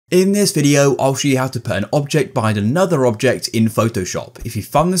In this video, I'll show you how to put an object behind another object in Photoshop. If you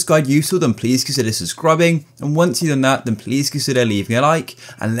found this guide useful, then please consider subscribing. And once you've done that, then please consider leaving a like.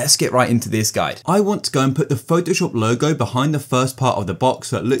 And let's get right into this guide. I want to go and put the Photoshop logo behind the first part of the box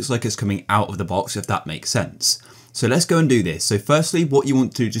so it looks like it's coming out of the box, if that makes sense. So let's go and do this. So firstly, what you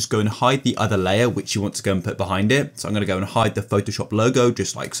want to do is just go and hide the other layer which you want to go and put behind it. So I'm going to go and hide the Photoshop logo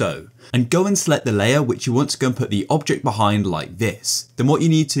just like so. And go and select the layer which you want to go and put the object behind like this. Then what you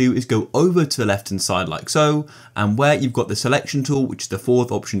need to do is go over to the left hand side like so. And where you've got the selection tool, which is the fourth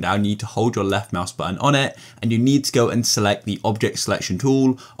option down, you need to hold your left mouse button on it. And you need to go and select the object selection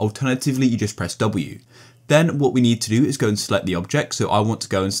tool. Alternatively, you just press W. Then what we need to do is go and select the object. So I want to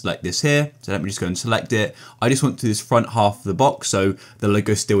go and select this here. So let me just go and select it. I just want to do this front half of the box. So the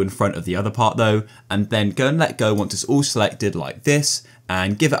logo is still in front of the other part though. And then go and let go once it's all selected like this.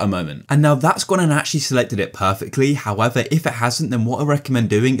 And give it a moment. And now that's gone and actually selected it perfectly. However, if it hasn't, then what I recommend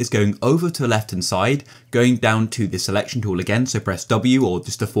doing is going over to the left hand side, going down to the selection tool again. So press W or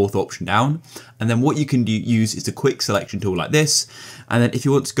just the fourth option down. And then what you can use is a quick selection tool like this. And then if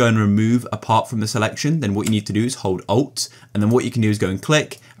you want to go and remove a part from the selection, then what you need to do is hold Alt. And then what you can do is go and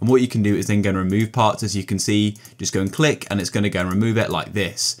click. And what you can do is then go and remove parts. As you can see, just go and click and it's going to go and remove it like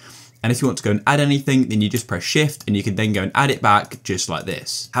this. And if you want to go and add anything, then you just press Shift and you can then go and add it back just like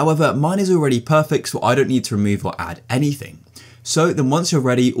this. However, mine is already perfect, so I don't need to remove or add anything. So then once you're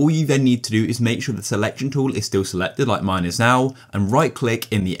ready, all you then need to do is make sure the selection tool is still selected like mine is now and right click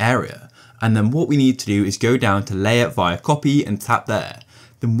in the area. And then what we need to do is go down to layer via copy and tap there.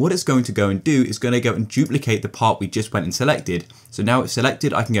 Then what it's going to go and do is going to go and duplicate the part we just went and selected. So now it's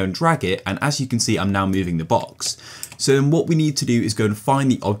selected, I can go and drag it. And as you can see, I'm now moving the box. So then what we need to do is go and find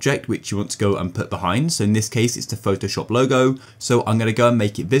the object which you want to go and put behind. So in this case, it's the Photoshop logo. So I'm going to go and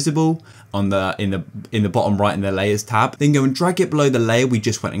make it visible on in the bottom right in the layers tab. Then go and drag it below the layer we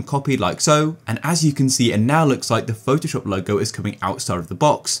just went and copied like so. And as you can see, it now looks like the Photoshop logo is coming outside of the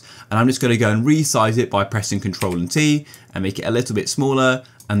box. And I'm just going to go and resize it by pressing Ctrl and T and make it a little bit smaller.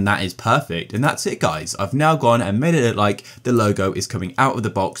 And that is perfect. And that's it, guys. I've now gone and made it look like the logo is coming out of the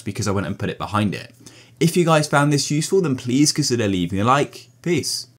box because I went and put it behind it. If you guys found this useful, then please consider leaving a like. Peace.